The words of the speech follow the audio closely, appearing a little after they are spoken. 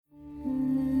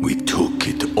We took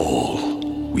it all.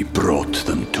 We brought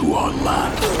them to our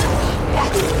land.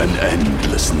 An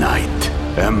endless night,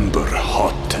 ember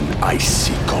hot and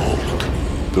icy cold.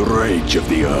 The rage of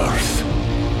the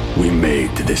earth. We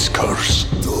made this curse.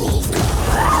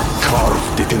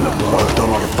 Carved it in the blood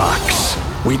on our backs.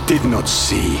 We did not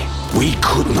see. We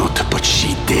could not, but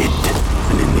she did.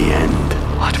 And in the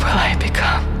end... What will I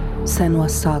become?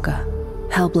 Senua's Saga.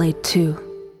 Hellblade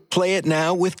 2. Play it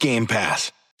now with Game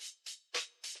Pass.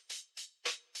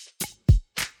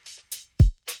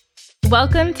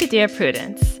 Welcome to Dear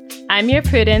Prudence. I'm your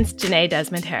Prudence, Janae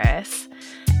Desmond Harris.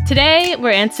 Today,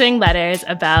 we're answering letters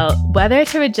about whether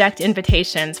to reject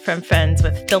invitations from friends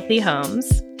with filthy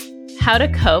homes, how to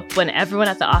cope when everyone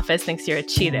at the office thinks you're a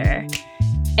cheater,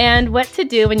 and what to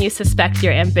do when you suspect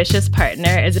your ambitious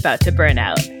partner is about to burn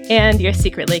out, and you're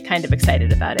secretly kind of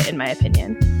excited about it, in my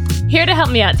opinion. Here to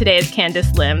help me out today is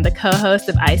Candice Lim, the co-host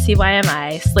of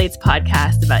ICYMI, Slate's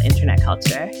podcast about internet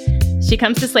culture. She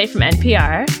comes to Slate from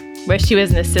NPR, where she was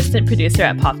an assistant producer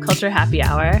at Pop Culture Happy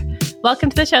Hour.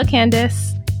 Welcome to the show,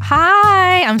 Candice.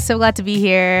 Hi, I'm so glad to be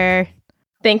here.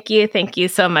 Thank you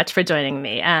so much for joining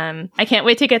me. I can't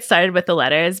wait to get started with the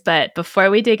letters, but before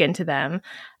we dig into them,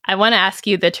 I want to ask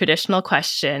you the traditional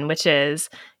question, which is,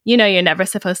 you know, you're never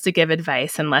supposed to give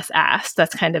advice unless asked.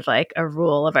 That's kind of like a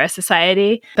rule of our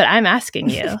society. But I'm asking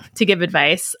you to give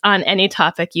advice on any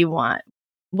topic you want.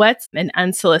 What's an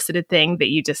unsolicited thing that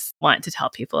you just want to tell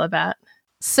people about?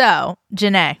 So,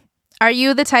 Janae, are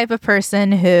you the type of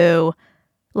person who,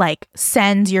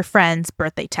 sends your friends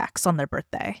birthday texts on their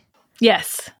birthday?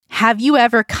 Yes. Have you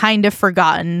ever kind of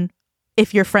forgotten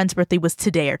if your friend's birthday was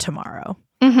today or tomorrow?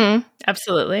 Mm-hmm.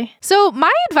 Absolutely. So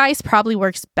my advice probably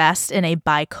works best in a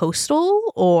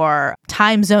bi-coastal or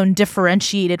time zone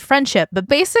differentiated friendship. But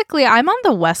basically, I'm on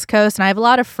the West Coast and I have a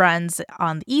lot of friends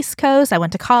on the East Coast. I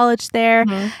went to college there.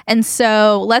 Mm-hmm. And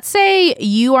so let's say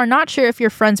you are not sure if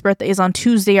your friend's birthday is on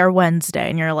Tuesday or Wednesday.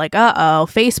 And you're like, uh-oh,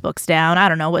 Facebook's down. I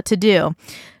don't know what to do.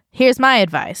 Here's my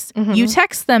advice. Mm-hmm. You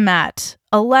text them at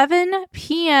 11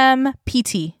 p.m.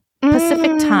 PT.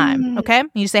 Pacific time, okay?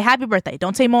 You say happy birthday.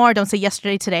 Don't say more. Don't say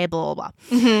yesterday, today, blah, blah,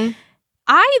 blah. Mm-hmm.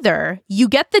 Either you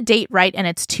get the date right and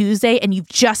it's Tuesday and you've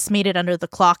just made it under the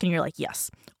clock and you're like, yes.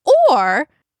 Or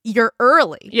you're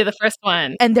early. You're the first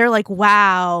one. And they're like,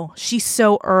 wow, she's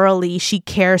so early. She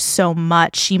cares so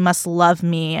much. She must love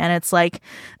me. And it's like,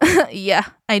 yeah,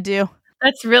 I do.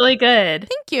 That's really good.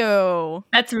 Thank you.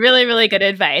 That's really, really good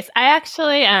advice. I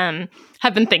actually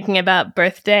have been thinking about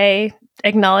birthday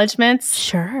acknowledgements.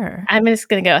 Sure. I'm just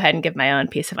going to go ahead and give my own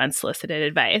piece of unsolicited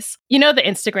advice. You know the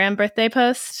Instagram birthday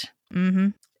post? Mm-hmm.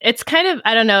 It's kind of,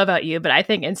 I don't know about you, but I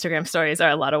think Instagram stories are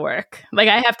a lot of work.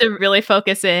 I have to really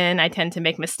focus in. I tend to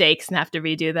make mistakes and have to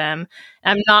redo them.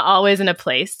 I'm not always in a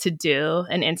place to do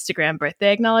an Instagram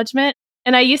birthday acknowledgement.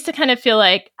 And I used to kind of feel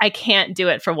like I can't do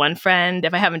it for one friend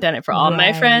if I haven't done it for all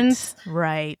my friends.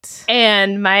 Right.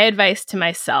 And my advice to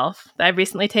myself that I've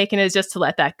recently taken is just to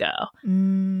let that go.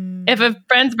 If a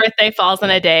friend's birthday falls on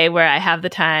a day where I have the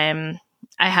time,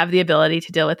 I have the ability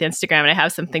to deal with Instagram and I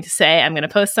have something to say, I'm going to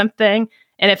post something.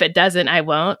 And if it doesn't, I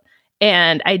won't.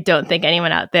 And I don't think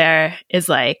anyone out there is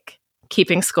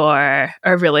keeping score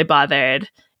or really bothered.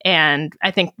 And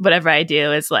I think whatever I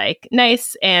do is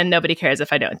nice and nobody cares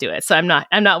if I don't do it. So I'm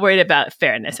not worried about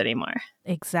fairness anymore.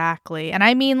 Exactly. And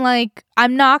I mean,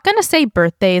 I'm not going to say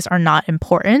birthdays are not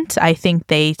important. I think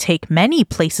they take many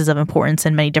places of importance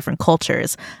in many different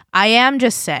cultures. I am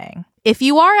just saying, if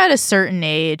you are at a certain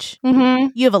age, mm-hmm.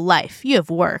 you have a life, you have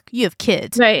work, you have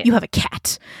kids, right. You have a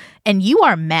cat, and you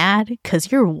are mad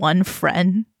because your one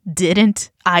friend didn't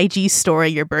IG story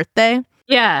your birthday.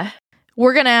 Yeah.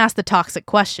 We're going to ask the toxic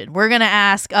question. We're going to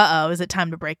ask, is it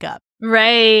time to break up?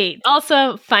 Right.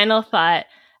 Also, final thought,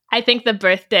 I think the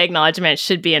birthday acknowledgement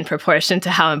should be in proportion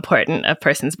to how important a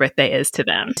person's birthday is to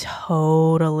them.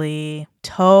 Totally.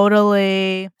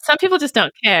 Some people just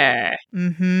don't care.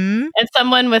 Mm-hmm. And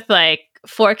someone with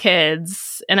 4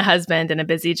 kids and a husband and a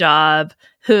busy job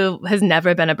who has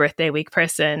never been a birthday week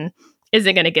person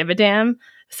isn't going to give a damn.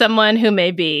 Someone who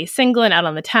may be single and out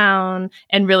on the town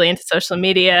and really into social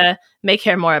media may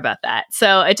care more about that.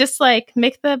 So it just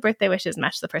make the birthday wishes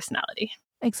match the personality.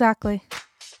 Exactly.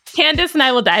 Candice and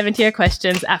I will dive into your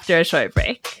questions after a short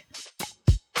break.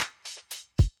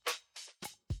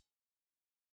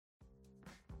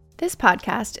 This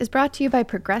podcast is brought to you by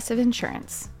Progressive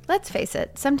Insurance. Let's face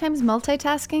it, sometimes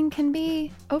multitasking can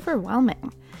be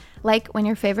overwhelming. Like when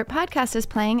your favorite podcast is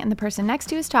playing and the person next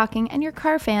to you is talking and your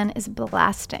car fan is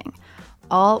blasting,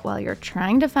 all while you're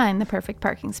trying to find the perfect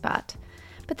parking spot.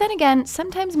 But then again,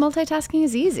 sometimes multitasking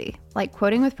is easy, like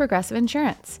quoting with Progressive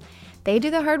Insurance. They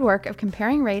do the hard work of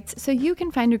comparing rates so you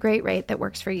can find a great rate that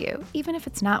works for you, even if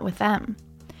it's not with them.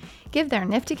 Give their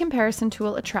nifty comparison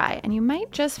tool a try, and you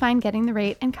might just find getting the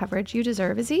rate and coverage you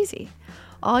deserve is easy.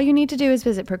 All you need to do is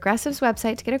visit Progressive's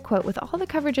website to get a quote with all the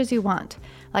coverages you want,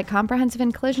 like comprehensive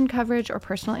and collision coverage or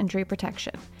personal injury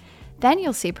protection. Then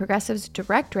you'll see Progressive's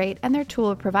direct rate, and their tool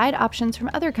will provide options from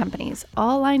other companies,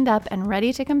 all lined up and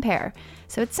ready to compare,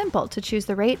 so it's simple to choose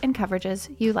the rate and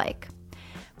coverages you like.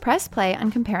 Press play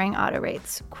on comparing auto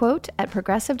rates. Quote at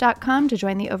progressive.com to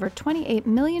join the over 28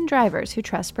 million drivers who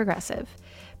trust Progressive.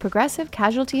 Progressive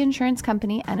Casualty Insurance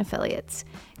Company and Affiliates.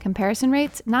 Comparison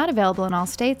rates not available in all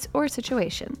states or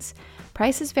situations.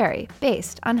 Prices vary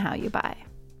based on how you buy.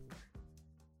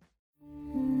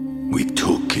 We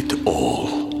took it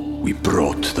all. We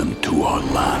brought them to our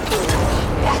land.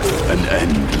 An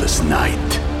endless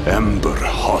night, ember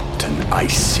hot and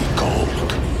icy cold.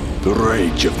 The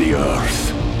rage of the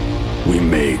earth. We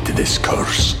made this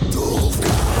curse.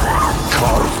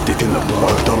 Carved it in the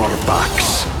blood on our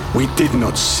backs. We did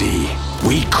not see.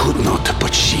 We could not,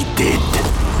 but she did.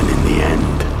 And in the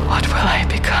end, What will I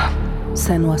become?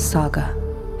 Senua's Saga.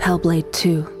 Hellblade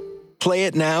 2. Play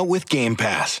it now with Game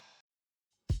Pass.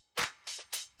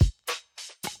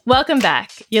 Welcome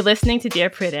back. You're listening to Dear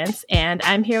Prudence, and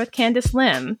I'm here with Candace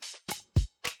Lim.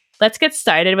 Let's get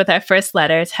started with our first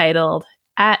letter titled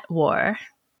At War.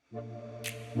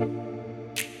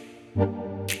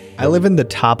 I live in the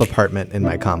top apartment in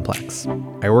my complex.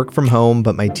 I work from home,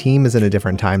 but my team is in a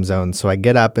different time zone, so I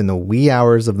get up in the wee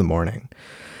hours of the morning.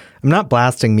 I'm not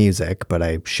blasting music, but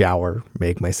I shower,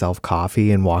 make myself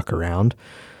coffee, and walk around.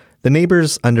 The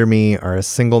neighbors under me are a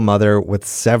single mother with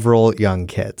several young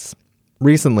kids.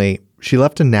 Recently, she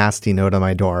left a nasty note on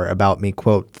my door about me,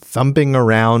 quote, thumping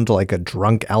around like a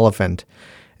drunk elephant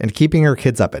and keeping her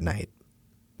kids up at night.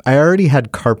 I already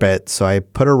had carpet, so I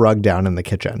put a rug down in the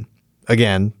kitchen.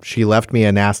 Again, she left me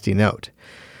a nasty note.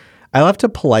 I left a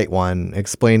polite one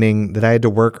explaining that I had to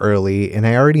work early and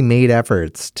I already made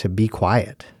efforts to be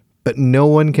quiet. But no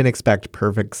one can expect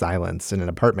perfect silence in an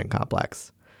apartment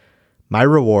complex. My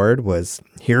reward was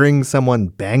hearing someone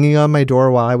banging on my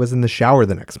door while I was in the shower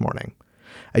the next morning.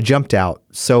 I jumped out,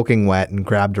 soaking wet, and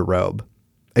grabbed a robe.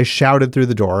 I shouted through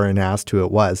the door and asked who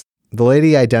it was. The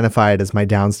lady identified as my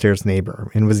downstairs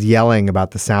neighbor and was yelling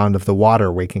about the sound of the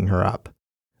water waking her up.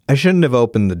 I shouldn't have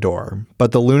opened the door,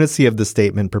 but the lunacy of the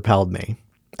statement propelled me.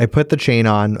 I put the chain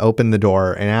on, opened the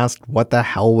door, and asked what the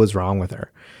hell was wrong with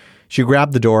her. She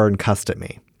grabbed the door and cussed at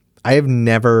me. I have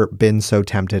never been so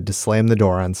tempted to slam the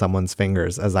door on someone's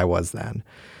fingers as I was then.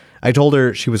 I told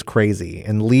her she was crazy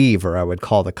and leave or I would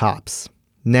call the cops.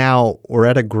 Now we're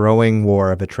at a growing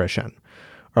war of attrition.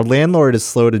 Our landlord is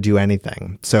slow to do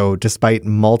anything, so despite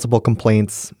multiple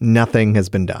complaints, nothing has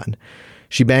been done.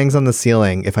 She bangs on the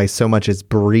ceiling if I so much as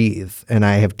breathe, and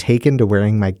I have taken to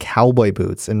wearing my cowboy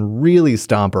boots and really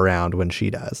stomp around when she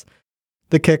does.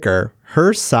 The kicker,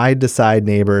 her side-to-side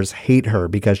neighbors hate her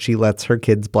because she lets her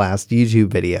kids blast YouTube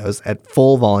videos at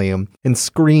full volume and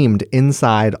screamed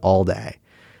inside all day.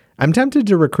 I'm tempted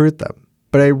to recruit them,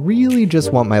 but I really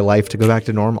just want my life to go back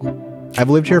to normal. I've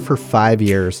lived here for 5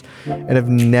 years and have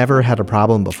never had a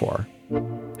problem before.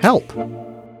 Help.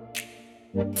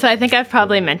 So I think I've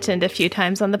probably mentioned a few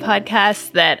times on the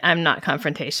podcast that I'm not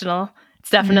confrontational. It's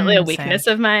definitely a weakness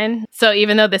of mine. So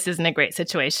even though this isn't a great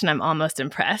situation, I'm almost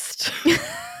impressed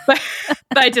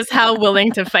by just how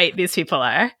willing to fight these people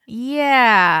are.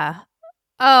 Yeah.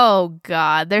 Oh,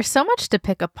 God. There's so much to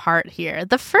pick apart here.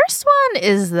 The first one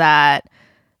is that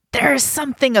there's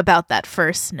something about that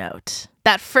first note.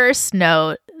 That first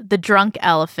note, the drunk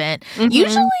elephant. Mm-hmm.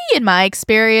 Usually, in my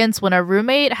experience, when a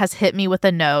roommate has hit me with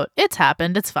a note, it's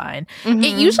happened, it's fine. Mm-hmm. It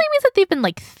usually means that they've been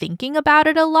thinking about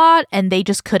it a lot and they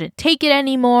just couldn't take it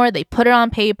anymore. They put it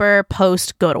on paper,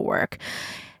 post, go to work.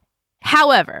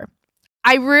 However,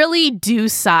 I really do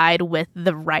side with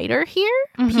the writer here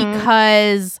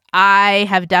because I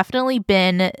have definitely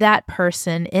been that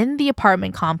person in the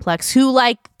apartment complex who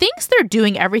thinks they're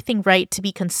doing everything right to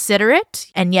be considerate,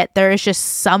 and yet there is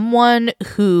just someone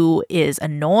who is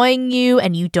annoying you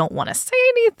and you don't want to say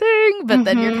anything, but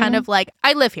then you're kind of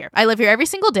I live here every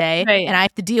single day, right, and I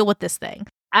have to deal with this thing.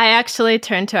 I actually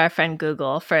turned to our friend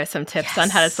Google for some tips on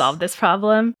how to solve this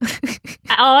problem.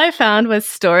 All I found was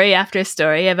story after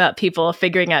story about people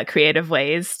figuring out creative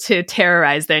ways to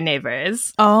terrorize their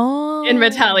neighbors in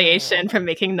retaliation for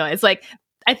making noise.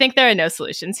 I think there are no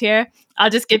solutions here. I'll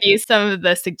just give you some of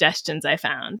the suggestions I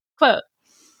found. Quote,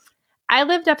 I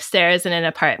lived upstairs in an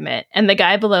apartment, and the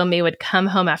guy below me would come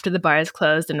home after the bars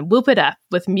closed and whoop it up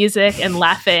with music and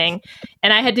laughing,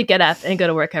 and I had to get up and go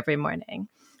to work every morning.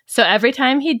 So every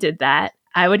time he did that,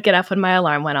 I would get up when my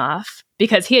alarm went off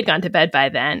because he had gone to bed by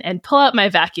then and pull out my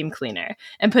vacuum cleaner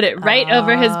and put it right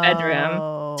over his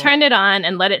bedroom, turn it on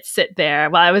and let it sit there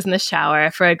while I was in the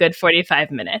shower for a good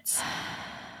 45 minutes.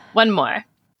 One more.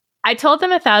 I told them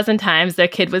 1,000 times their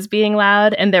kid was being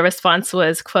loud, and their response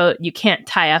was, quote, "You can't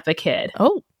tie up a kid."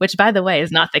 Oh. Which, by the way,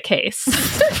 is not the case.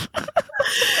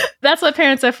 That's what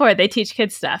parents are for. They teach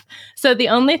kids stuff. So the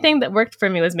only thing that worked for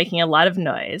me was making a lot of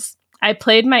noise. I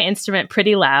played my instrument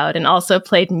pretty loud and also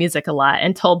played music a lot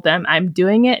and told them I'm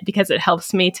doing it because it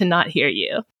helps me to not hear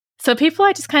you. So people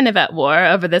are just kind of at war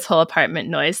over this whole apartment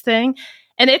noise thing.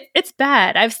 And it's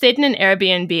bad. I've stayed in an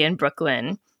Airbnb in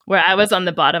Brooklyn where I was on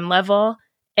the bottom level,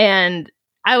 and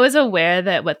I was aware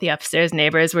that what the upstairs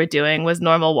neighbors were doing was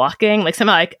normal walking. Like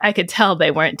somehow I could tell they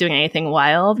weren't doing anything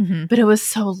wild, but it was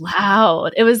so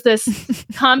loud. It was this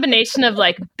combination of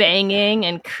like banging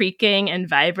and creaking and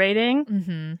vibrating.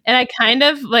 And I kind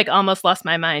of like almost lost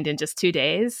my mind in just 2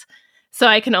 days. So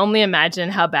I can only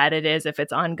imagine how bad it is if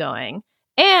it's ongoing.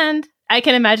 And I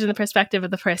can imagine the perspective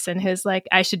of the person who's like,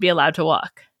 I should be allowed to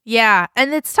walk. Yeah,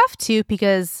 and it's tough too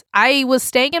because I was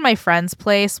staying in my friend's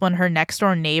place when her next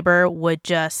door neighbor would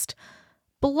just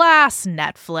blast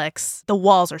Netflix. The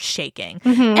walls are shaking.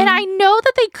 And I know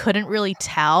that they couldn't really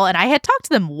tell, and I had talked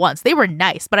to them once. They were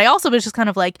nice, but I also was just kind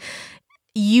of like,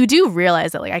 you do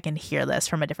realize that like I can hear this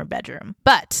from a different bedroom.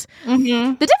 But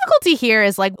the difficulty here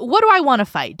is like, what do I want to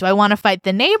fight? Do I want to fight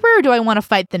the neighbor or do I want to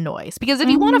fight the noise? Because if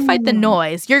you want to fight the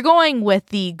noise, you're going with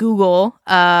the Google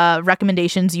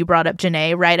recommendations you brought up,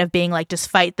 Janae, right? Of being like, just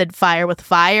fight the fire with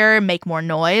fire, make more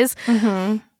noise.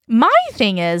 My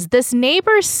thing is, this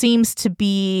neighbor seems to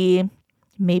be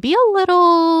maybe a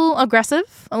little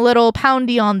aggressive, a little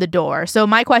poundy on the door. So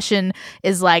my question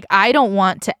is like, I don't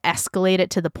want to escalate it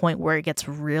to the point where it gets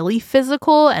really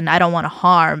physical, and I don't want to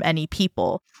harm any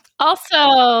people.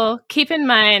 Also, keep in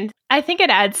mind, I think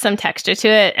it adds some texture to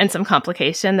it and some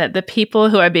complication that the people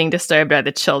who are being disturbed are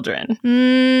the children.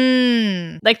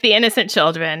 Like the innocent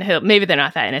children who, maybe they're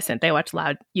not that innocent. They watch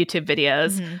loud YouTube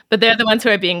videos, but they're the ones who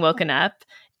are being woken up.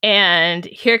 And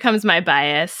here comes my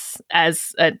bias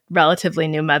as a relatively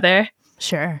new mother.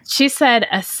 Sure. She said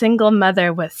a single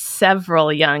mother with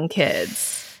several young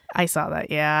kids. I saw that,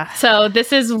 yeah. So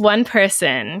this is one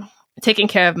person taking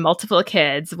care of multiple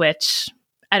kids, which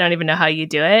I don't even know how you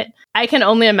do it. I can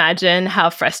only imagine how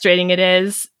frustrating it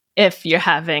is if you're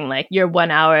having like your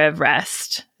 1 hour of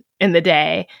rest in the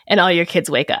day and all your kids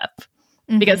wake up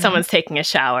because someone's taking a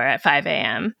shower at 5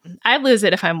 a.m. I lose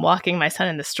it if I'm walking my son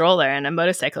in the stroller and a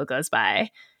motorcycle goes by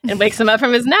and wakes him up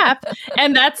from his nap.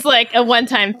 And that's like a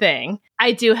one-time thing.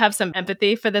 I do have some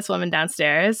empathy for this woman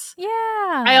downstairs. Yeah.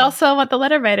 I also want the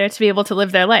letter writer to be able to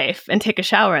live their life and take a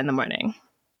shower in the morning.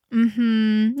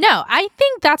 No, I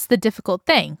think that's the difficult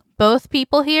thing. Both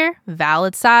people here,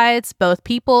 valid sides, both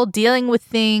people dealing with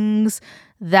things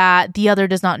that the other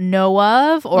does not know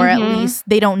of, or at least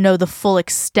they don't know the full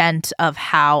extent of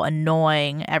how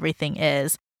annoying everything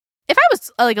is. If I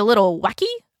was like a little wacky,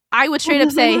 I would straight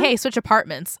up say, hey, switch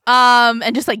apartments,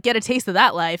 and just like get a taste of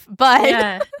that life. But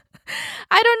Yeah.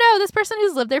 I don't know. This person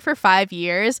who's lived there for 5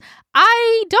 years,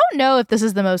 I don't know if this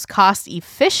is the most cost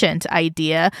efficient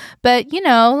idea, but you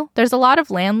know, there's a lot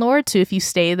of landlords who, if you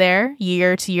stay there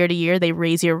year to year to year, they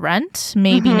raise your rent.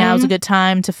 Maybe now's a good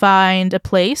time to find a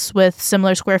place with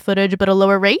similar square footage but a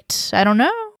lower rate. I don't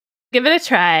know. Give it a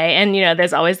try. And, you know,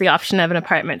 there's always the option of an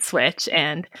apartment switch.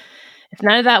 And if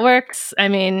none of that works, I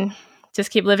mean,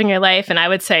 just keep living your life. And I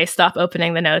would say stop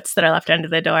opening the notes that are left under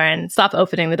the door and stop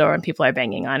opening the door when people are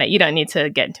banging on it. You don't need to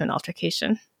get into an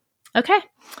altercation. Okay.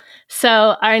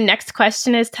 So our next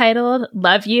question is titled,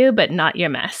 Love You, but Not Your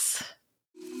Mess.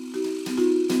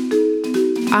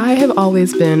 I have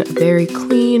always been a very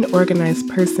clean, organized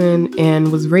person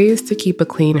and was raised to keep a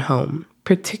clean home,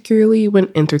 particularly when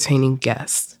entertaining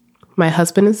guests. My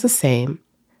husband is the same.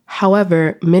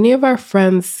 However, many of our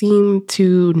friends seem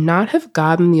to not have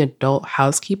gotten the adult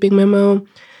housekeeping memo,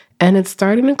 and it's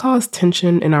starting to cause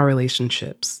tension in our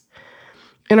relationships.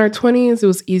 In our 20s, it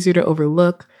was easier to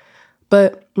overlook,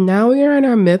 but now we are in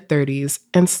our mid-30s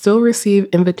and still receive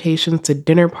invitations to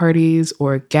dinner parties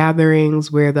or gatherings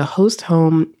where the host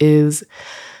home is,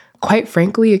 quite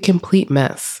frankly, a complete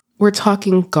mess. We're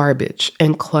talking garbage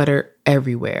and clutter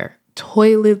everywhere,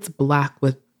 toilets black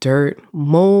with dirt,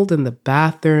 mold in the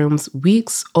bathrooms,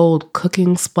 weeks-old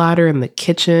cooking splatter in the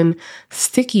kitchen,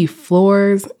 sticky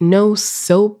floors, no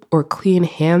soap or clean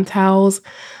hand towels,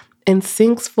 and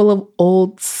sinks full of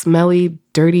old, smelly,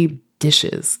 dirty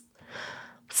dishes.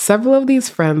 Several of these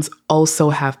friends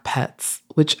also have pets,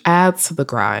 which adds to the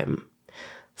grime.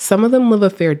 Some of them live a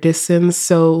fair distance,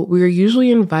 so we are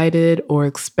usually invited or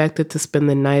expected to spend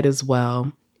the night as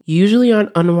well, usually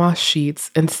on unwashed sheets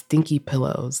and stinky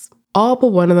pillows. All but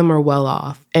one of them are well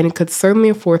off and could certainly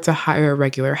afford to hire a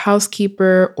regular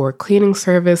housekeeper or cleaning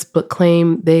service, but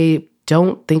claim they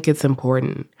don't think it's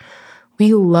important.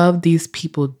 We love these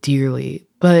people dearly,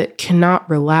 but cannot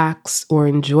relax or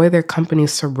enjoy their company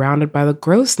surrounded by the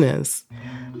grossness.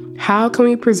 How can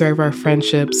we preserve our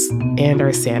friendships and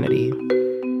our sanity?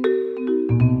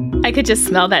 I could just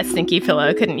smell that stinky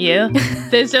pillow, couldn't you?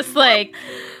 There's just like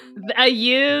a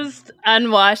used,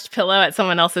 unwashed pillow at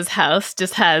someone else's house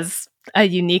just has a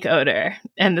unique odor,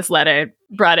 and this letter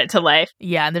brought it to life.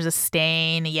 Yeah, and there's a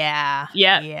stain. Yeah.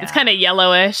 It's kind of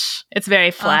yellowish. It's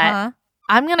very flat. Uh-huh.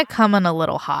 I'm going to come in a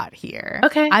little hot here.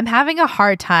 Okay. I'm having a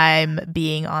hard time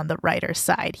being on the writer's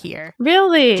side here.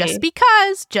 Really? Just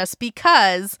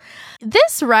because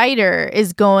this writer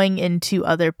is going into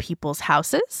other people's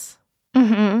houses.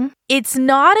 Mm-hmm. It's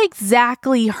not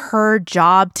exactly her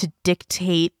job to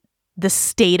dictate the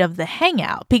state of the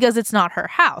hangout because it's not her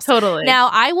house. Totally. Now,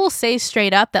 I will say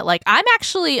straight up that like I'm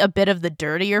actually a bit of the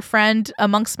dirtier friend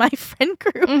amongst my friend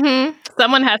group. Mm-hmm.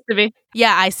 Someone has to be.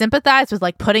 Yeah, I sympathize with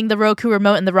like putting the Roku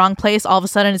remote in the wrong place. All of a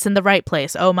sudden it's in the right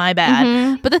place. Oh, my bad.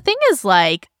 Mm-hmm. But the thing is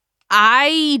like,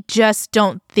 I just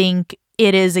don't think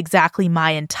it is exactly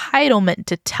my entitlement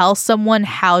to tell someone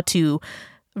how to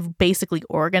basically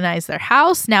organize their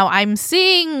house. Now, I'm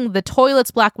seeing the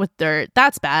toilet's black with dirt.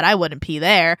 That's bad. I wouldn't pee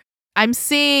there. I'm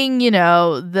seeing,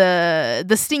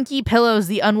 the stinky pillows,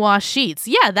 the unwashed sheets.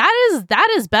 Yeah, that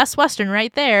is Best Western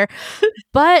right there.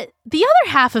 But the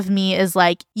other half of me is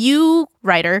like, you,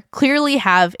 writer, clearly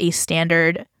have a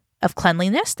standard of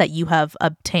cleanliness that you have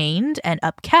obtained and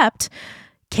upkept.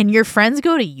 Can your friends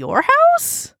go to your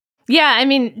house? Yeah, I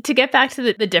mean, to get back to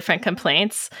the different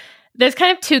complaints, there's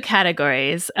kind of two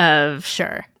categories of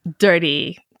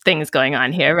dirty things going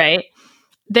on here, right?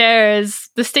 There's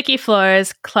the sticky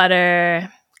floors,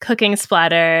 clutter, cooking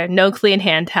splatter, no clean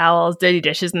hand towels, dirty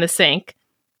dishes in the sink.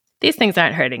 These things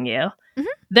aren't hurting you. Mm-hmm.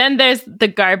 Then there's the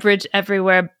garbage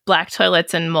everywhere, black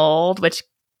toilets and mold, which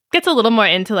gets a little more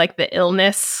into like the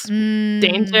illness,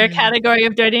 danger category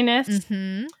of dirtiness.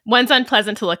 Mm-hmm. One's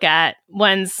unpleasant to look at.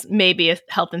 One's maybe a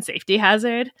health and safety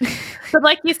hazard. But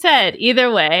like you said, either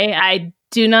way, I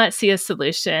do not see a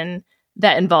solution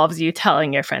that involves you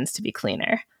telling your friends to be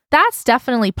cleaner. That's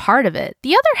definitely part of it.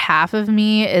 The other half of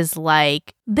me is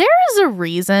like, there is a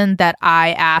reason that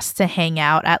I asked to hang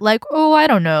out at like, I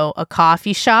don't know, a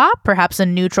coffee shop, perhaps a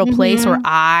neutral place where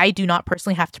I do not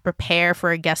personally have to prepare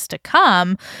for a guest to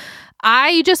come.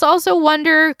 I just also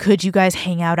wonder, could you guys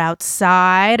hang out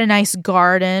outside? A nice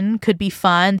garden could be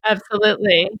fun.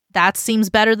 Absolutely. That seems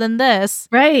better than this.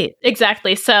 Right.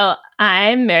 Exactly. So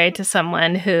I'm married to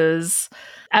someone who's,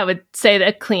 I would say,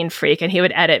 a clean freak, and he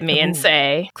would edit me and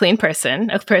say, clean person,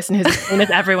 a person who's as clean as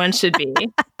everyone should be.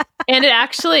 And it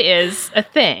actually is a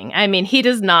thing. I mean, he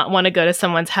does not want to go to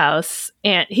someone's house,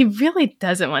 and he really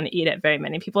doesn't want to eat at very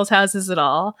many people's houses at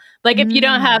all. Like if you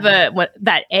don't have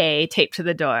that A taped to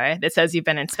the door that says you've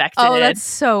been inspected. Oh, that's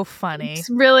so funny. It's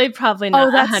really probably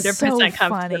not 100% so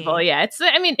comfortable. funny. Yeah.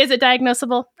 Is it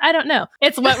diagnosable? I don't know.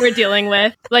 It's what we're dealing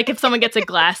with. Like if someone gets a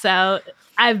glass out,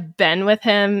 I've been with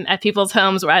him at people's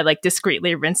homes where I like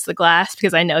discreetly rinse the glass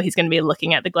because I know he's going to be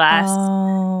looking at the glass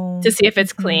to see if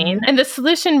it's clean. And the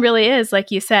solution really is, like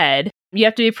you said, you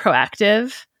have to be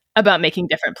proactive about making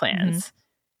different plans,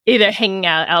 either hanging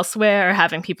out elsewhere or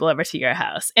having people over to your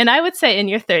house. And I would say in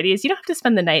your 30s, you don't have to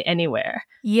spend the night anywhere.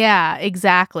 Yeah,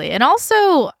 exactly. And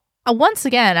also, once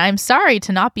again, I'm sorry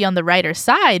to not be on the writer's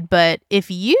side, but if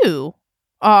you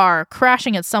are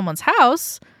crashing at someone's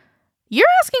house, you're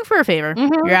asking for a favor.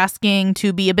 Mm-hmm. You're asking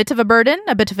to be a bit of a burden,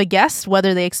 a bit of a guest,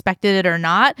 whether they expected it or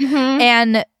not. Mm-hmm.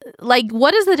 And like,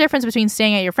 what is the difference between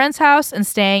staying at your friend's house and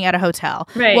staying at a hotel?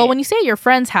 Right. Well, when you stay at your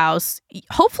friend's house,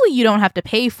 hopefully you don't have to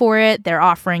pay for it. They're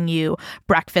offering you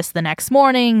breakfast the next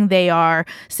morning. They are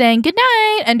saying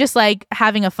goodnight and just like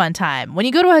having a fun time. When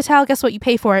you go to a hotel, guess what? You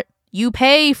pay for it. You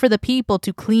pay for the people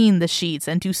to clean the sheets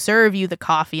and to serve you the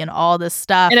coffee and all this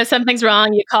stuff. And if something's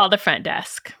wrong, you call the front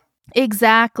desk.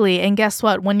 Exactly. And guess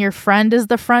what? When your friend is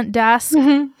the front desk,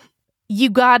 you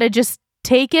gotta just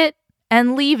take it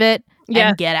and leave it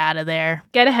and get out of there.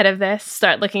 Get ahead of this.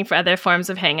 Start looking for other forms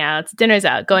of hangouts. Dinner's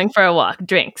out, going for a walk,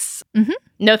 drinks.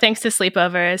 No thanks to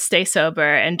sleepovers, stay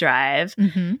sober and drive.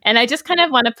 And I just kind of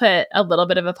want to put a little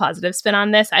bit of a positive spin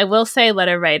on this. I will say,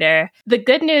 letter writer, the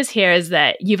good news here is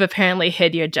that you've apparently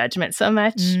hid your judgment so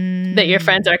much that your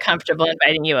friends are comfortable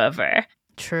inviting you over.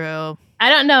 True. I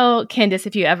don't know, Candace,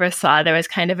 if you ever saw, there was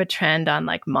kind of a trend on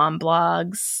like mom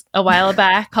blogs a while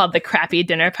back called the crappy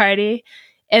dinner party.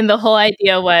 And the whole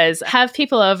idea was have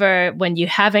people over when you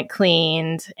haven't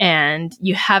cleaned and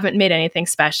you haven't made anything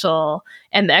special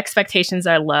and the expectations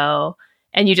are low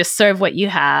and you just serve what you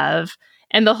have.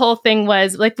 And the whole thing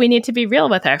was like, we need to be real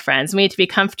with our friends. We need to be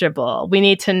comfortable. We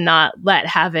need to not let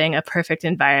having a perfect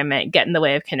environment get in the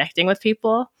way of connecting with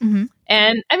people. Mm-hmm.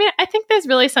 And I mean, I think there's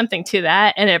really something to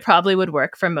that, and it probably would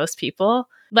work for most people.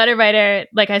 Letter writer,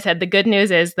 like I said, the good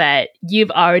news is that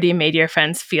you've already made your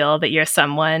friends feel that you're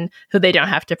someone who they don't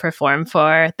have to perform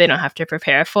for, they don't have to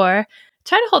prepare for.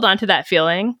 Try to hold on to that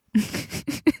feeling.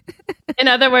 In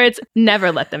other words,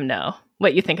 never let them know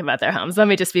what you think about their homes. Let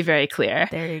me just be very clear.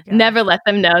 There you go. Never let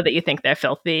them know that you think they're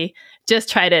filthy. Just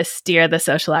try to steer the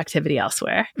social activity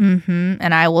elsewhere. Mm-hmm.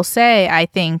 And I will say, I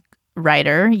think,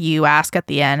 writer, you ask at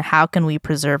the end, how can we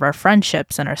preserve our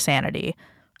friendships and our sanity?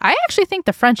 I actually think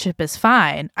the friendship is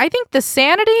fine. I think the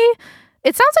sanity,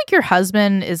 it sounds like your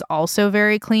husband is also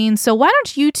very clean. So why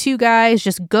don't you two guys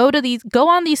just go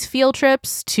on these field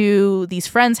trips to these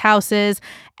friends' houses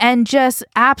and just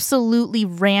absolutely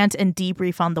rant and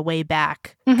debrief on the way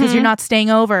back because you're not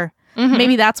staying over. Mm-hmm.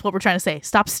 Maybe that's what we're trying to say.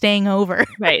 Stop staying over.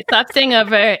 Right. Stop staying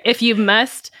over. If you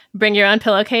must, bring your own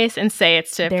pillowcase and say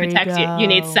it's to protect you. You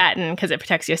need satin because it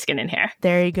protects your skin and hair.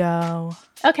 There you go.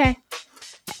 Okay.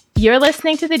 You're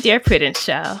listening to the Dear Prudence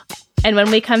Show. And when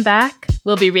we come back,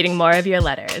 we'll be reading more of your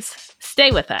letters.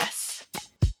 Stay with us.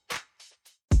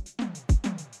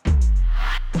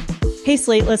 Hey,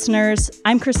 Slate listeners.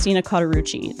 I'm Christina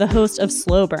Cauterucci, the host of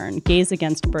Slow Burn, Gays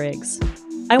Against Briggs.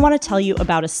 I want to tell you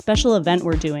about a special event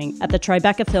we're doing at the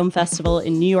Tribeca Film Festival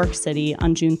in New York City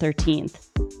on June 13th.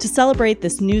 To celebrate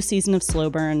this new season of Slow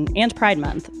Burn and Pride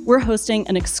Month, we're hosting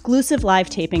an exclusive live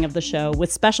taping of the show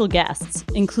with special guests,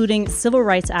 including civil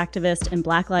rights activist and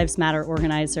Black Lives Matter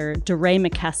organizer DeRay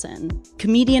McKesson,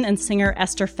 comedian and singer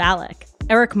Esther Fallick,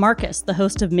 Eric Marcus, the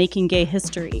host of Making Gay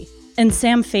History, and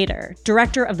Sam Feder,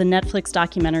 director of the Netflix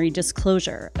documentary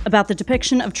Disclosure, about the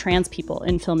depiction of trans people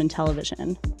in film and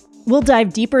television. We'll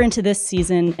dive deeper into this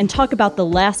season and talk about the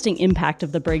lasting impact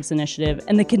of the Briggs Initiative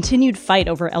and the continued fight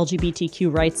over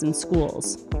LGBTQ rights in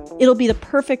schools. It'll be the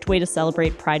perfect way to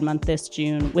celebrate Pride Month this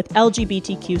June with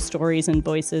LGBTQ stories and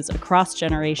voices across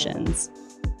generations.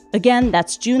 Again,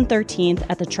 that's June 13th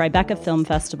at the Tribeca Film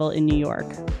Festival in New York.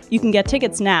 You can get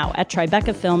tickets now at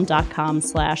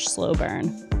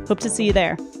tribecafilm.com/slowburn. Hope to see you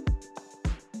there.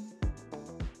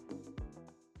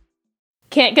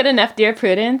 Can't get enough Dear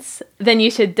Prudence? Then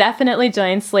you should definitely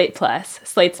join Slate Plus,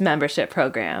 Slate's membership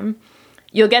program.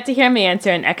 You'll get to hear me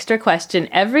answer an extra question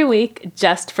every week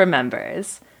just for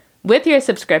members. With your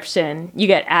subscription, you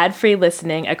get ad-free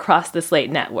listening across the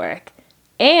Slate network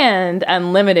and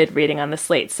unlimited reading on the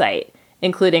Slate site,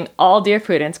 including all Dear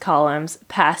Prudence columns,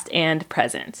 past and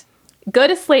present. Go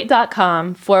to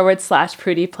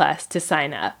slate.com/Prudie Plus to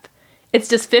sign up. It's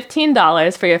just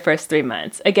 $15 for your first 3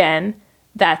 months. Again,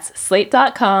 that's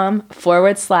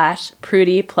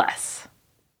slate.com/Prudie Plus.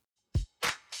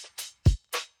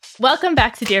 Welcome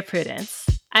back to Dear Prudence.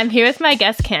 I'm here with my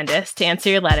guest Candace to answer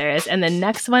your letters, and the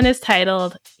next one is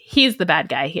titled, He's the Bad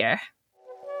Guy Here.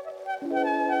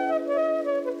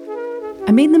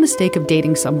 I made the mistake of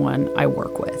dating someone I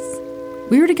work with.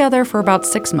 We were together for about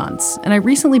 6 months, and I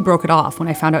recently broke it off when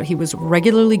I found out he was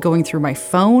regularly going through my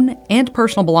phone and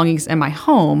personal belongings in my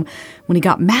home when he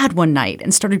got mad one night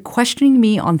and started questioning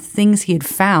me on things he had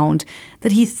found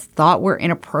that he thought were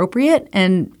inappropriate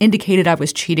and indicated I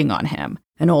was cheating on him.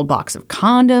 An old box of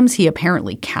condoms he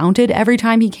apparently counted every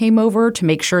time he came over to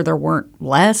make sure there weren't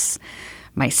less.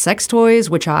 My sex toys,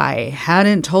 which I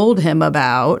hadn't told him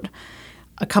about.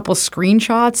 A couple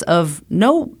screenshots of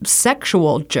no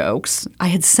sexual jokes I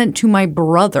had sent to my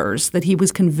brothers that he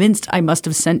was convinced I must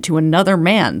have sent to another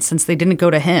man since they didn't go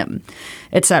to him,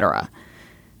 etc.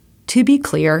 To be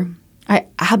clear, I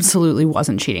absolutely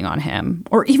wasn't cheating on him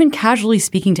or even casually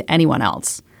speaking to anyone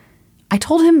else. I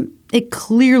told him it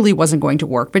clearly wasn't going to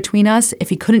work between us if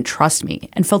he couldn't trust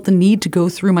me and felt the need to go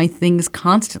through my things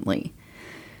constantly.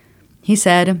 He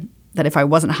said that if I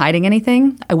wasn't hiding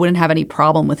anything, I wouldn't have any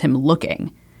problem with him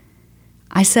looking.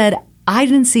 I said I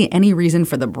didn't see any reason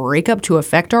for the breakup to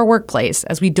affect our workplace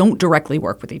as we don't directly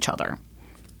work with each other.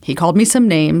 He called me some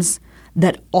names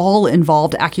that all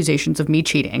involved accusations of me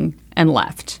cheating and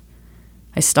left.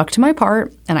 I stuck to my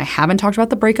part, and I haven't talked about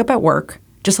the breakup at work,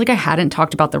 just like I hadn't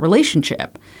talked about the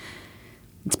relationship.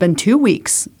 It's been 2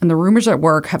 weeks, and the rumors at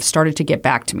work have started to get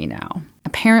back to me now.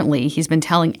 Apparently, he's been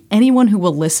telling anyone who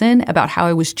will listen about how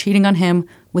I was cheating on him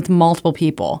with multiple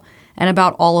people and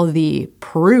about all of the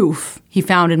proof he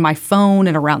found in my phone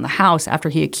and around the house after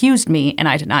he accused me and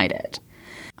I denied it.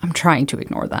 I'm trying to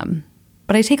ignore them,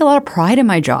 but I take a lot of pride in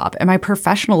my job and my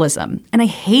professionalism, and I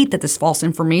hate that this false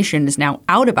information is now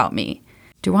out about me.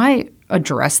 Do I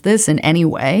address this in any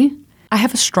way? I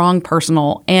have a strong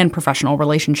personal and professional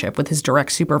relationship with his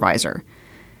direct supervisor.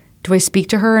 Do I speak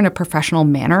to her in a professional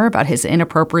manner about his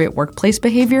inappropriate workplace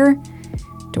behavior?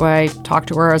 Do I talk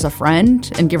to her as a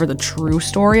friend and give her the true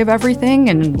story of everything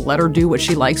and let her do what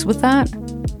she likes with that?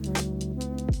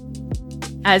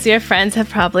 As your friends have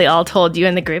probably all told you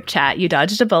in the group chat, you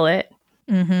dodged a bullet.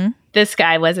 Mm-hmm. This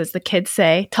guy was, as the kids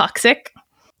say, toxic.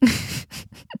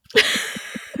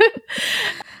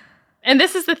 And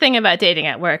this is the thing about dating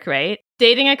at work, right?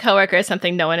 Dating a coworker is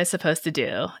something no one is supposed to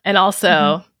do. And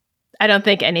also, I don't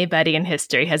think anybody in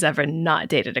history has ever not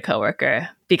dated a coworker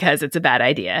because it's a bad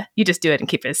idea. You just do it and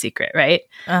keep it a secret, right?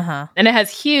 Uh-huh. And it has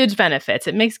huge benefits.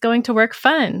 It makes going to work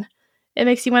fun. It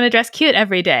makes you want to dress cute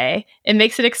every day. It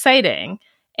makes it exciting.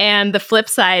 And the flip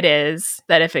side is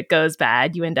that if it goes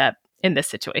bad, you end up in this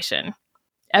situation.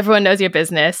 Everyone knows your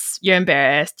business. You're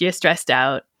embarrassed. You're stressed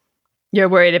out. You're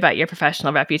worried about your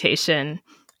professional reputation.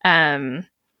 I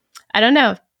don't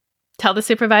know. Tell the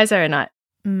supervisor or not.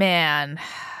 Man,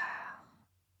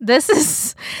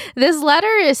 this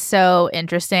letter is so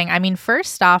interesting. I mean,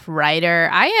 first off, writer,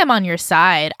 I am on your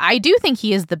side. I do think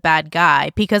he is the bad guy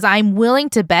because I'm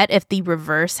willing to bet if the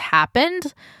reverse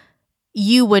happened,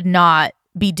 you would not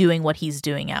be doing what he's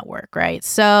doing at work, right?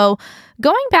 So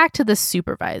going back to the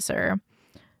supervisor,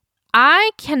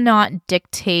 I cannot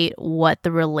dictate what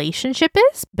the relationship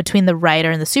is between the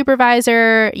writer and the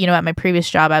supervisor. You know, at my previous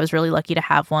job, I was really lucky to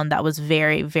have one that was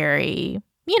very, very,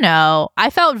 you know, I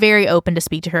felt very open to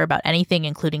speak to her about anything,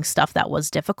 including stuff that was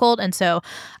difficult. And so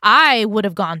I would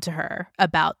have gone to her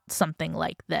about something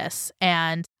like this.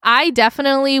 And I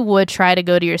definitely would try to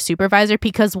go to your supervisor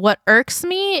because what irks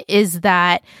me is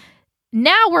that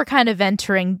now we're kind of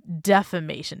entering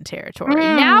defamation territory.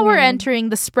 Now we're entering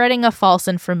the spreading of false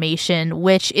information,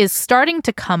 which is starting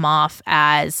to come off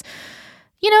as,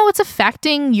 you know, it's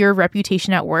affecting your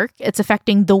reputation at work. It's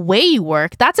affecting the way you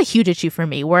work. That's a huge issue for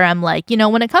me, where I'm like, you know,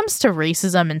 when it comes to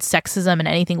racism and sexism and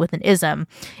anything with an ism,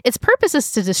 its purpose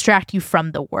is to distract you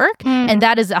from the work. And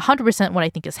that is 100% what I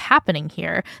think is happening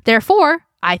here. Therefore,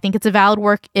 I think it's a valid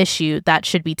work issue that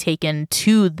should be taken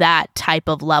to that type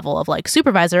of level of like,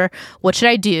 supervisor, what should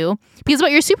I do? Because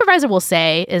what your supervisor will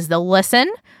say is they'll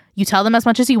listen, you tell them as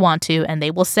much as you want to, and they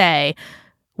will say,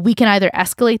 we can either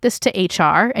escalate this to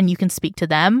HR and you can speak to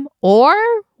them, or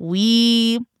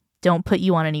we don't put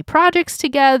you on any projects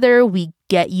together. We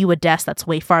get you a desk that's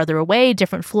way farther away,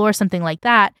 different floor, something like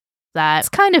that. That's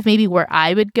kind of maybe where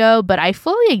I would go, but I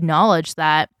fully acknowledge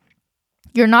that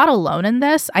you're not alone in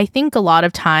this. I think a lot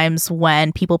of times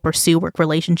when people pursue work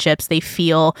relationships, they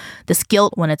feel this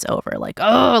guilt when it's over. Like,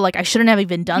 oh, like I shouldn't have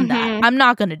even done that. I'm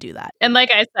not going to do that. And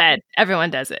like I said,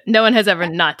 everyone does it. No one has ever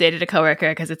not dated a coworker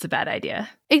because it's a bad idea.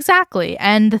 Exactly.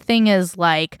 And the thing is,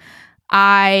 like,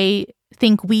 I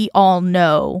think we all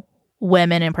know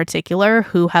women in particular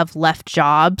who have left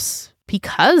jobs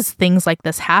because things like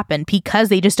this happen, because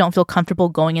they just don't feel comfortable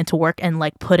going into work and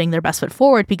like putting their best foot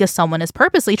forward because someone is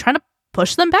purposely trying to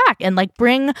push them back and like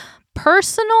bring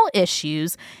personal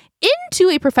issues into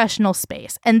a professional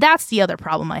space. And that's the other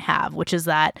problem I have, which is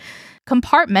that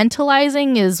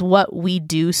compartmentalizing is what we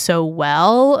do so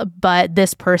well, but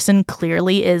this person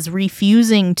clearly is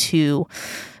refusing to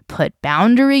put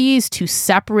boundaries, to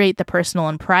separate the personal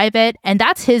and private, and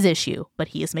that's his issue, but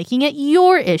he is making it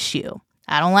your issue.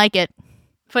 I don't like it.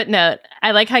 Footnote,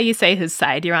 I like how you say whose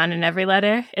side you're on in every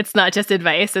letter. It's not just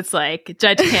advice. It's like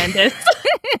Judge Candace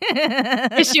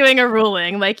issuing a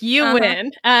ruling, like you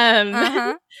win.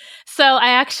 So I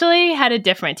actually had a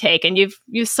different take, and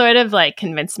you've sort of like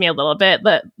convinced me a little bit,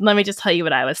 but let me just tell you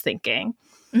what I was thinking.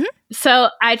 So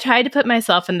I tried to put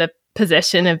myself in the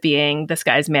position of being this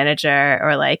guy's manager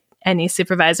or like any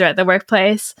supervisor at the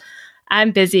workplace.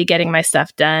 I'm busy getting my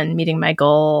stuff done, meeting my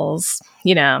goals,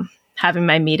 you know, having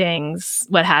my meetings,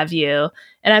 what have you.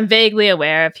 And I'm vaguely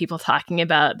aware of people talking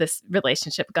about this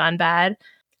relationship gone bad.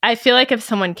 I feel like if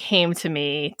someone came to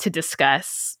me to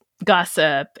discuss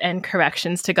gossip and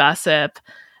corrections to gossip,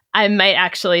 I might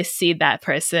actually see that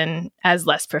person as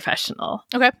less professional.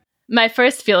 Okay. My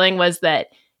first feeling was that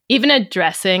even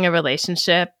addressing a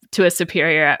relationship to a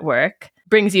superior at work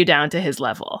brings you down to his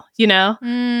level, you know?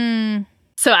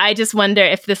 So I just wonder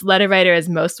if this letter writer is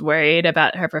most worried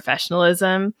about her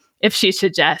professionalism, if she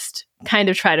should just kind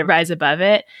of try to rise above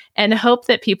it and hope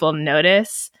that people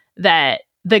notice that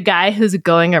the guy who's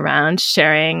going around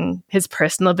sharing his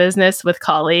personal business with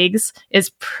colleagues is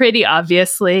pretty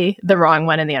obviously the wrong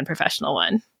one and the unprofessional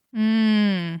one.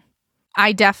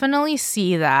 I definitely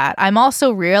see that. I'm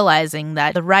also realizing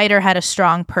that the writer had a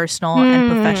strong personal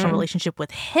and professional relationship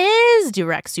with his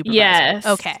direct supervisor. Yes.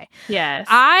 Okay. Yes.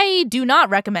 I do not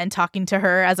recommend talking to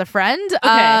her as a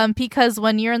friend because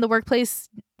when you're in the workplace,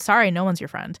 sorry, no one's your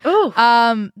friend. Ooh.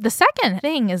 The second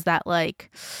thing is that,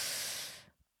 like,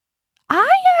 I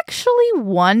actually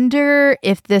wonder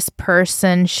if this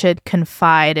person should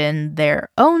confide in their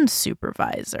own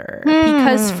supervisor.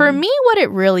 Because for me, what it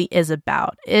really is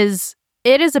about is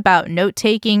it is about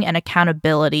note-taking and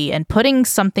accountability and putting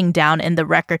something down in the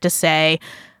record to say,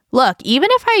 look, even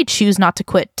if I choose not to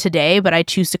quit today, but I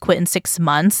choose to quit in 6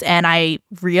 months, and I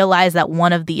realize that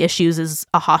one of the issues is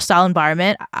a hostile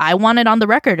environment, I want it on the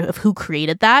record of who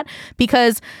created that.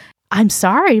 Because I'm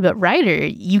sorry, but writer,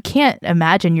 you can't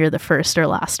imagine you're the first or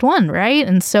last one, right?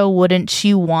 And so wouldn't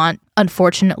you want,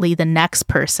 unfortunately, the next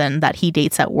person that he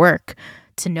dates at work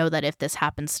to know that if this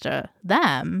happens to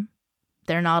them,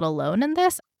 they're not alone in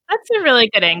this? That's a really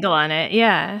good angle on it.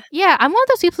 Yeah. Yeah, I'm one of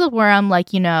those people where I'm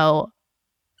like,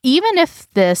 even if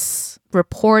this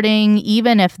reporting,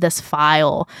 even if this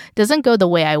file doesn't go the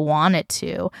way I want it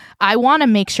to, I want to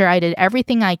make sure I did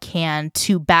everything I can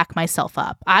to back myself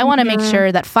up. I want to make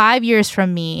sure that 5 years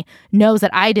from me knows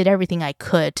that I did everything I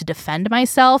could to defend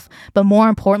myself, but more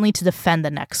importantly, to defend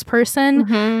the next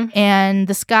person. And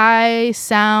this guy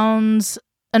sounds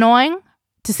annoying,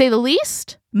 to say the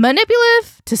least,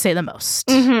 manipulative, to say the most.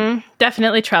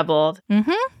 Definitely troubled.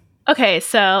 Okay,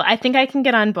 so I think I can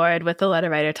get on board with the letter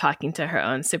writer talking to her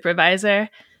own supervisor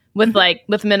with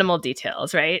with minimal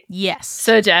details, right? Yes.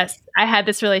 So Jess, I had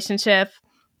this relationship.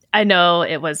 I know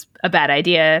it was a bad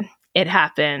idea. It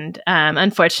happened.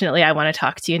 Unfortunately, I want to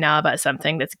talk to you now about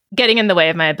something that's getting in the way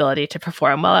of my ability to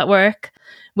perform well at work,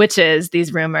 which is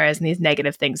these rumors and these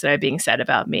negative things that are being said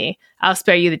about me. I'll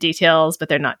spare you the details, but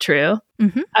they're not true.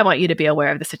 I want you to be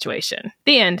aware of the situation.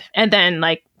 The end. And then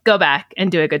go back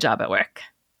and do a good job at work.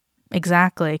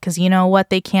 Exactly. Because you know what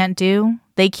they can't do?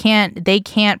 They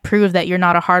can't prove that you're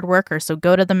not a hard worker. So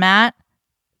go to the mat,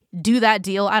 do that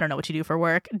deal. I don't know what you do for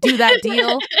work. Do that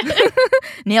deal.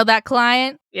 Nail that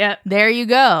client. Yeah. There you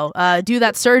go. Do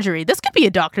that surgery. This could be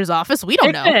a doctor's office. We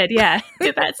don't know. Could, yeah.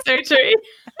 Do that surgery.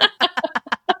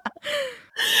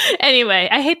 Anyway,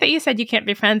 I hate that you said you can't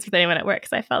be friends with anyone at work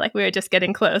because I felt like we were just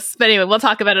getting close. But anyway, we'll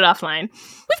talk about it offline.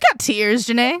 We've got tears,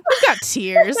 Janae. We've got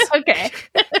tears. Okay.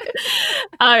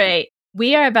 All right.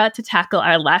 We are about to tackle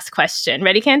our last question.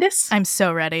 Ready, Candace? I'm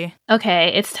so ready. Okay.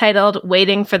 It's titled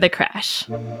Waiting for the Crash.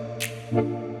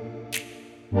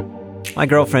 My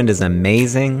girlfriend is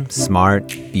amazing, smart,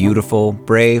 beautiful,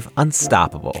 brave,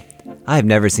 unstoppable. I have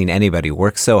never seen anybody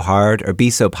work so hard or be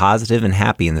so positive and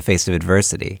happy in the face of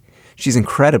adversity. She's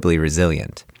incredibly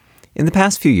resilient. In the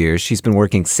past few years, she's been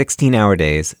working 16-hour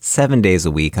days, 7 days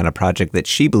a week on a project that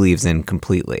she believes in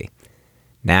completely.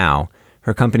 Now,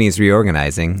 her company is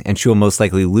reorganizing, and she will most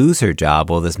likely lose her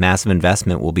job while this massive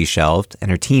investment will be shelved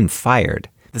and her team fired.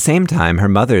 At the same time, her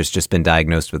mother has just been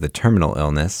diagnosed with a terminal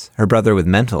illness, her brother with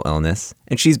mental illness,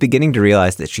 and she's beginning to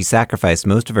realize that she sacrificed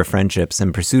most of her friendships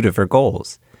in pursuit of her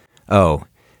goals. Oh,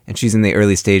 and she's in the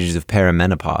early stages of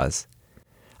perimenopause.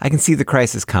 I can see the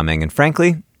crisis coming, and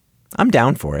frankly, I'm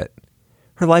down for it.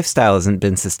 Her lifestyle hasn't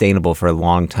been sustainable for a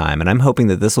long time, and I'm hoping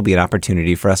that this will be an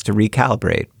opportunity for us to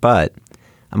recalibrate, but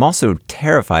I'm also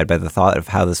terrified by the thought of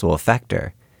how this will affect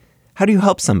her. How do you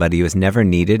help somebody who has never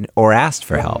needed or asked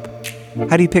for help?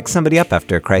 How do you pick somebody up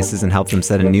after a crisis and help them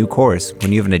set a new course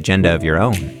when you have an agenda of your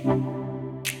own?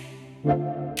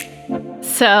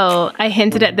 So I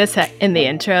hinted at this in the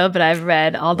intro, but I've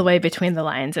read all the way between the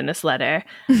lines in this letter.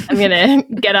 I'm going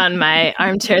to get on my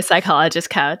armchair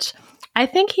psychologist couch. I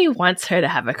think he wants her to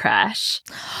have a crash.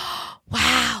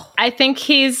 Wow. I think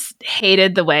he's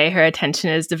hated the way her attention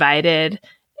is divided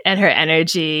and her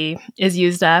energy is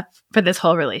used up for this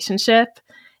whole relationship.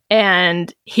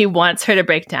 And he wants her to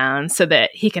break down so that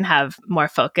he can have more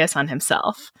focus on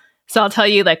himself. So I'll tell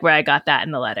you where I got that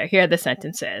in the letter. Here are the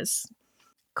sentences.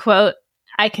 Quote,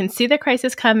 I can see the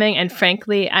crisis coming, and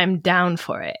frankly, I'm down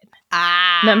for it.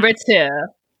 Number 2,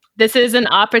 this is an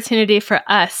opportunity for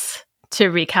us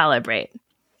to recalibrate.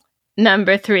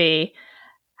 Number 3,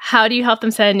 how do you help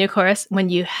them set a new course when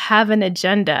you have an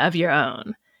agenda of your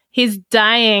own? He's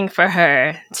dying for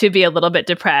her to be a little bit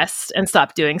depressed and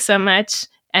stop doing so much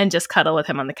and just cuddle with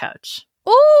him on the couch.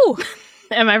 Ooh!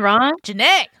 Am I wrong?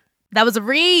 Janae, that was a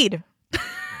read.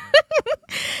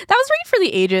 That was read for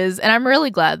the ages, and I'm really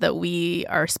glad that we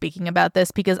are speaking about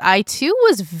this because I too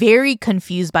was very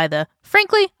confused by the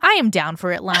frankly, I am down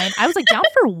for it line. I was like, down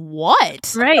for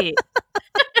what? Right.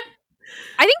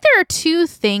 I think there are two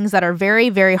things that are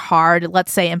very, very hard,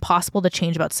 let's say impossible to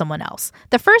change about someone else.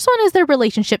 The first one is their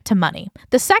relationship to money.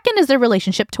 The second is their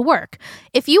relationship to work.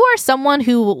 If you are someone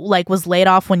who like was laid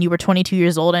off when you were 22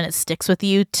 years old and it sticks with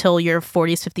you till your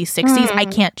 40s, 50s, 60s, I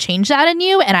can't change that in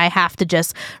you. And I have to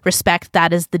just respect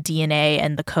that is the DNA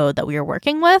and the code that we are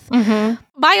working with.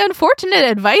 My unfortunate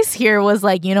advice here was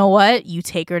like, you know what? You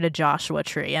take her to Joshua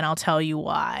Tree and I'll tell you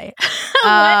why.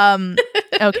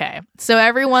 Okay. So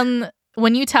everyone...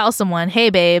 When you tell someone, hey,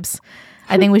 babes,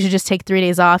 I think we should just take 3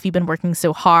 days off. You've been working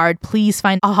so hard. Please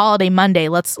find a holiday Monday.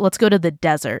 Let's go to the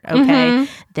desert, okay?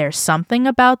 There's something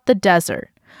about the desert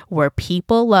where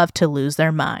people love to lose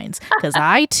their minds. Because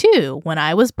I, too, when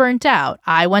I was burnt out,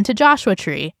 I went to Joshua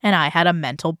Tree and I had a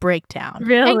mental breakdown.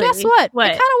 Really? And guess what? It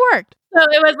kind of worked. So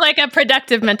it was like a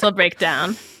productive mental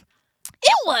breakdown.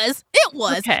 It was.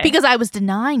 Okay. Because I was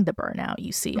denying the burnout,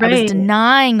 you see. Right. I was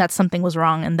denying that something was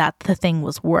wrong and that the thing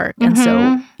was work. And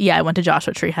so, yeah, I went to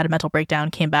Joshua Tree, had a mental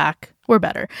breakdown, came back. We're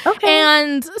better. Okay.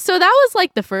 And so that was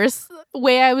like the first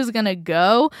way I was going to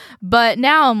go. But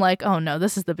now I'm like, oh no,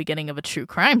 this is the beginning of a true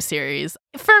crime series.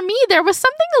 For me, there was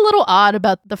something a little odd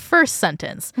about the first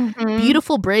sentence.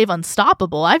 Beautiful, brave,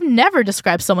 unstoppable. I've never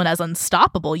described someone as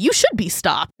unstoppable. You should be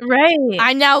stopped. Right.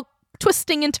 I now...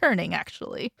 twisting and turning,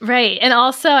 actually. Right. And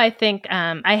also, I think,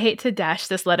 I hate to dash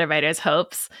this letter writer's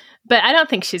hopes, but I don't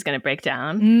think she's going to break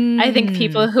down. I think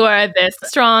people who are this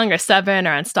strong or stubborn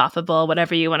or unstoppable,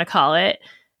 whatever you want to call it,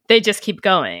 they just keep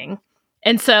going.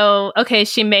 And so, okay,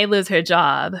 she may lose her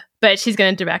job, but she's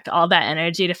going to direct all that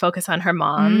energy to focus on her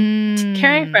mom.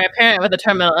 Caring for a parent with a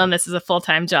terminal illness is a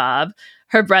full-time job.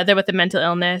 Her brother with a mental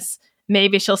illness,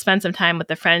 maybe she'll spend some time with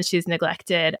the friends she's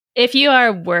neglected. If you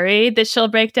are worried that she'll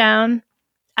break down,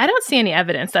 I don't see any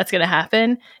evidence that's going to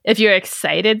happen. If you're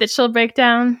excited that she'll break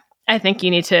down, I think you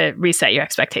need to reset your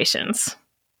expectations.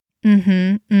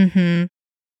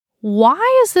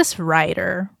 Why is this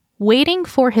writer waiting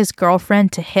for his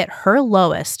girlfriend to hit her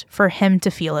lowest for him to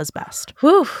feel his best?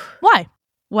 Whew. Why?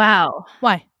 Wow.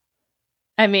 Why?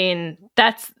 I mean,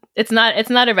 it's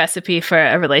not a recipe for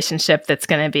a relationship that's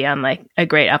going to be on like a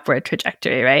great upward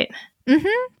trajectory, right?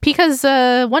 Because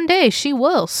one day she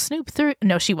will snoop through.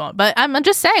 No, she won't. But I'm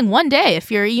just saying, one day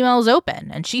if your email is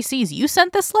open and she sees you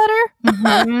sent this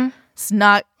letter, it's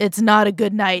not a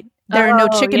good night. There are no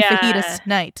chicken fajitas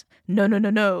night.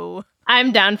 No.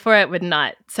 I'm down for it would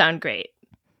not sound great.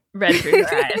 Red through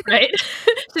her eyes, right?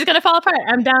 She's gonna fall apart.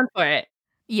 I'm down for it.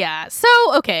 Yeah. So,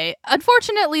 okay.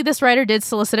 Unfortunately, this writer did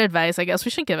solicit advice. I guess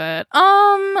we should give it.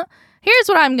 Here's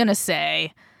what I'm going to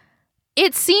say.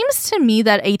 It seems to me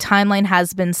that a timeline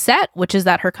has been set, which is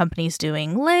that her company's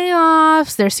doing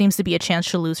layoffs. There seems to be a chance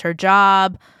she'll lose her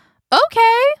job.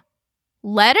 Okay.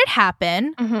 Let it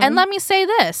happen. And let me say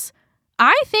this.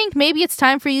 I think maybe it's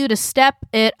time for you to step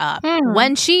it up.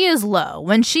 When she is low,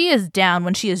 when she is down,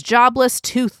 when she is jobless,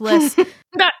 toothless.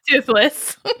 Not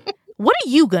toothless. What are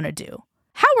you going to do?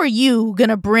 How are you going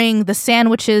to bring the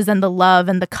sandwiches and the love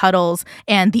and the cuddles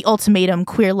and the ultimatum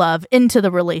queer love into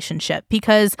the relationship?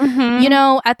 Because, you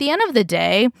know, at the end of the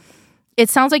day, it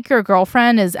sounds like your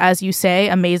girlfriend is, as you say,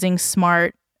 amazing,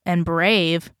 smart, and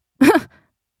brave.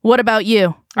 What about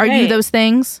you? Are you those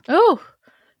things? Oh,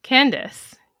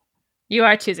 Candace, you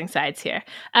are choosing sides here.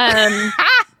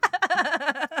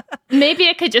 Maybe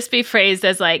it could just be phrased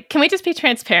as like, can we just be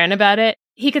transparent about it?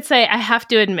 He could say, I have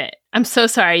to admit, I'm so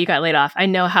sorry you got laid off. I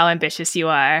know how ambitious you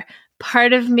are.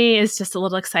 Part of me is just a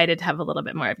little excited to have a little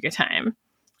bit more of your time.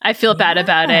 I feel bad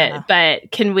about it,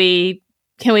 but can we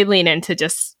lean into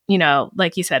just, you know,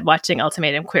 like you said, watching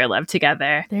Ultimatum Queer Love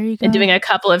together and doing a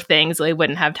couple of things we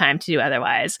wouldn't have time to do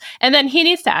otherwise. And then he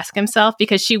needs to ask himself,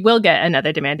 because she will get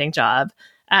another demanding job.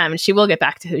 She will get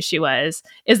back to who she was.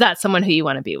 Is that someone who you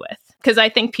want to be with? Because I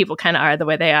think people kind of are the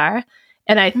way they are.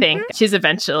 And I think she's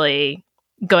eventually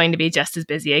going to be just as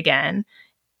busy again.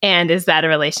 And is that a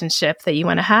relationship that you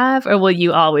want to have? Or will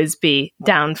you always be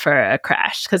down for a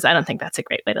crash? Because I don't think that's a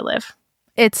great way to live.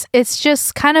 It's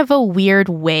just kind of a weird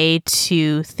way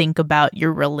to think about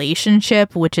your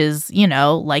relationship, which is, you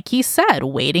know, like he said,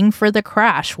 waiting for the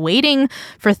crash, waiting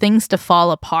for things to fall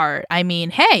apart. I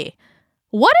mean, hey,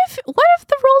 what if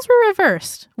the roles were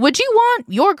reversed? Would you want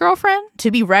your girlfriend to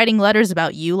be writing letters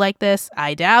about you like this?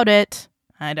 I doubt it.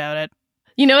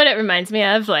 You know what it reminds me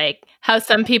of? Like how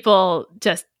some people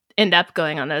just end up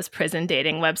going on those prison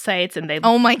dating websites and they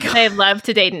love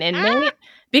to date an inmate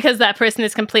because that person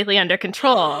is completely under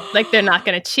control. Like they're not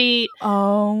going to cheat.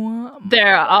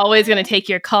 They're always going to take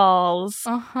your calls.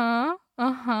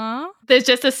 There's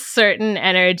just a certain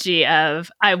energy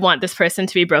of, I want this person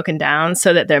to be broken down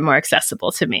so that they're more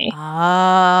accessible to me. Oh,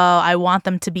 I want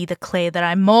them to be the clay that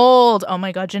I mold. Oh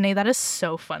my God, Janae, that is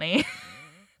so funny.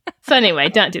 So anyway,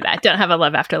 don't do that. Don't have a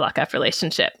love after lockup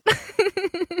relationship.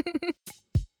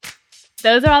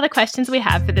 Those are all the questions we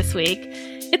have for this week.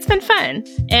 It's been fun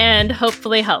and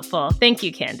hopefully helpful. Thank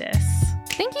you, Candace.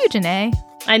 Thank you, Janae.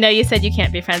 I know you said you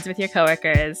can't be friends with your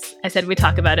coworkers. I said we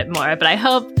talk about it more, but I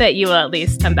hope that you will at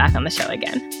least come back on the show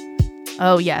again.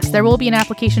 Oh, yes. There will be an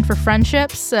application for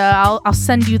friendships. I'll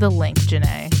send you the link,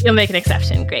 Janae. You'll make an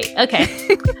exception. Great. Okay.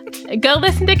 Go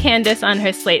listen to Candace on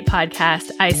her Slate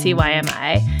podcast,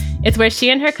 ICYMI. It's where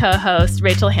she and her co-host,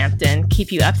 Rachel Hampton,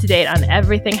 keep you up to date on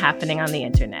everything happening on the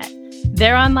internet.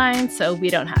 They're online, so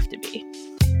we don't have to be.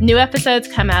 New episodes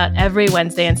come out every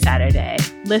Wednesday and Saturday.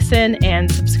 Listen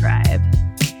and subscribe.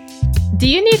 Do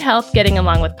you need help getting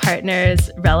along with partners,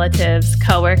 relatives,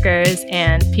 coworkers,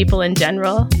 and people in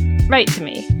general? Write to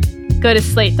me. Go to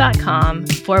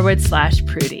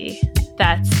slate.com/Prudie.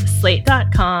 That's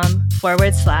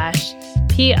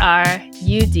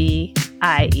slate.com/PRUDIE.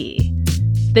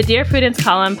 The Dear Prudence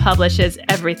column publishes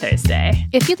every Thursday.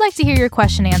 If you'd like to hear your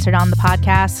question answered on the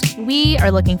podcast, we are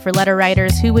looking for letter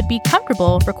writers who would be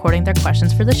comfortable recording their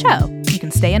questions for the show. You can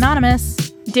stay anonymous.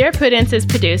 Dear Prudence is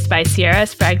produced by Sierra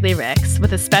Spragley-Ricks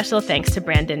with a special thanks to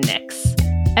Brandon Nix.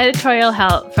 Editorial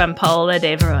help from Paola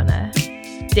De Verona.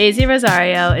 Daisy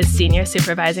Rosario is senior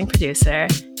supervising producer,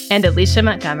 and Alicia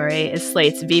Montgomery is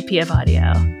Slate's VP of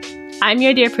audio. I'm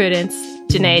your Dear Prudence,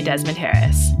 Janae Desmond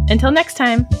Harris. Until next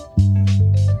time.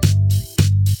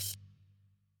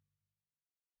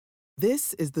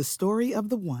 This is the story of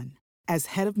the one. As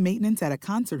head of maintenance at a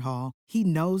concert hall, he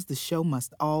knows the show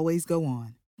must always go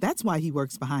on. That's why he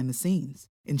works behind the scenes,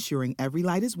 ensuring every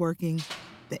light is working,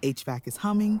 the HVAC is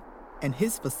humming, and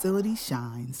his facility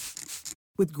shines.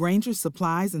 With Grainger's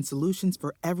supplies and solutions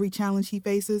for every challenge he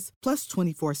faces, plus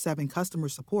 24/7 customer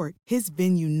support, his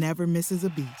venue never misses a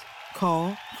beat.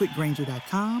 Call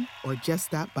quickgrainger.com or just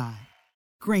stop by.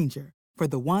 Grainger, for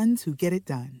the ones who get it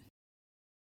done.